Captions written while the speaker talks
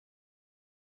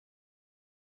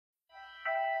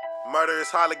Murder is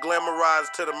highly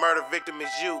glamorized, to the murder victim is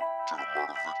you.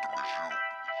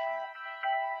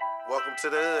 Welcome to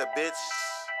the hood, bitch.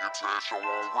 It's at your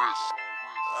own risk.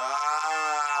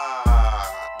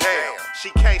 Damn, she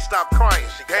can't stop crying.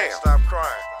 She can't stop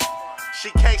crying.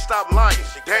 She can't stop lying.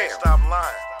 She can't stop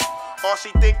lying. All she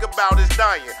think about is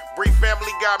dying. Bri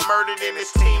family got murdered and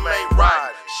his team ain't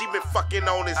riding. She been fucking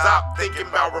on his op, thinking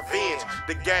about revenge.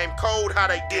 The game cold, how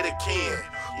they did again.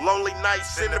 Lonely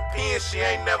nights in the pen, she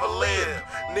ain't never lived.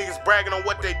 Niggas bragging on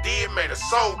what they did made her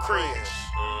soul cringe.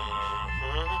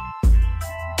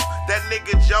 That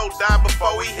nigga Joe died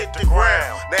before he hit the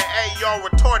ground. That AR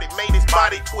retarded, made his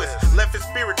body twist, left his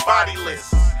spirit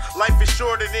bodiless. Life is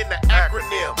shorter than the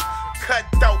acronym.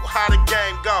 Cutthroat, how the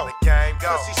game go.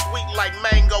 Pussy sweet like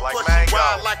mango, pussy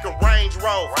wild like a Range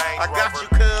Rover. I got you,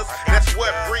 cuz, that's what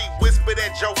Bri whispered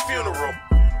at Joe's funeral.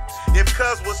 If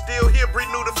cuz was still here, Bri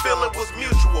knew the feeling was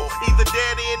mutual. Either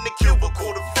daddy in the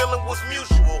cubicle, the feeling was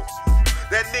mutual.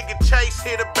 That nigga Chase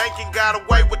hit a bank and got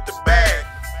away with the bag.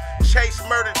 Chase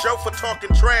murdered Joe for talking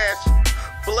trash.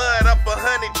 Blood up 100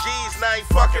 G's, now he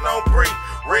fucking on Bri.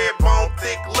 Red bone,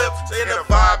 thick lips, and the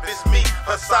vibe is me.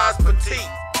 Her size petite.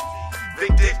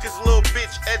 Vindictive little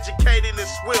bitch, educated and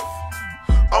swift.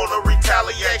 On a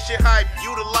retaliation hype,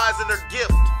 utilizing her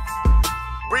gift.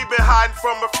 Bri been hiding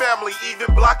from her family,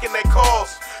 even blocking their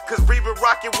calls. Cause Bri been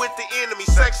rocking with the enemy,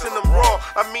 sexing them raw.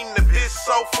 I mean the bitch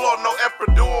so flawed, no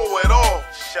epidural at all.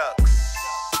 Shucks,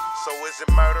 so is it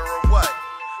murder or what?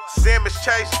 Sam is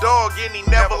Chase dog and he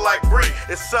never like Bri.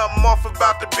 It's something off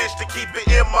about the bitch to keep it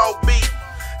MOB.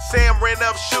 Sam ran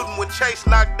up shooting when Chase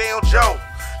knocked down Joe.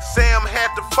 Sam had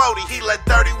the 40, he let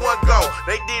 31 go.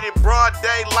 They did it broad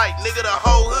daylight, nigga, the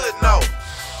whole hood know.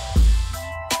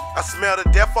 I smell the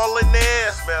death all in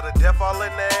there.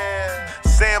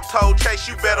 Sam told Chase,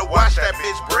 you better watch that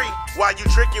bitch Bri. While you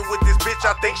tricking with this bitch,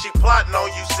 I think she plotting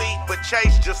on you, see? But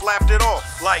Chase just laughed it off.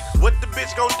 Like, what the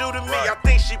bitch gon' do to me? I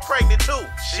think she pregnant too.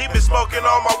 She been smoking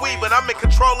all my weed, but I'm in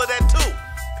control of that too.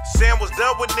 Sam was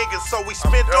done with niggas, so we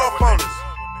spent off on us.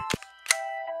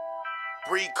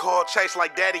 Bri called Chase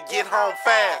like, daddy, get home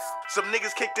fast. Some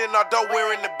niggas kicked in our door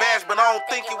wearing the badge, but I don't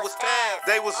think it was Taz.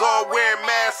 They was all wearing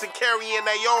masks and carrying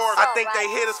ARs. I think they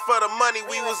hit us for the money,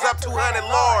 we was up 200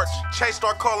 large. Chase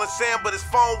started calling Sam, but his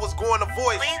phone was going to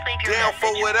voice. Down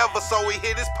for whatever, so he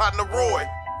hit his partner Roy.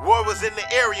 Roy was in the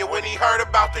area when he heard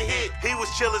about the hit. He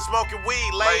was chillin' smoking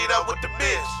weed, laid up with the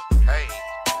bitch. Hey.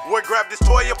 Roy grabbed his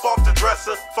toy up off the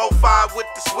dresser, 4-5 with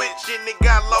the switch, and it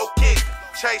got low kick.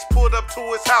 Chase pulled up to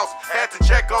his house, had to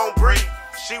check on Bri.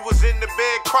 She was in the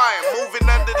bed crying, moving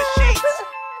under the sheets.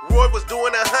 Roy was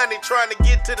doing 100 trying to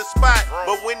get to the spot,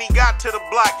 but when he got to the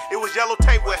block, it was yellow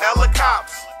tape with hella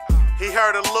cops. He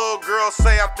heard a little girl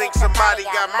say, I think somebody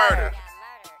got murdered.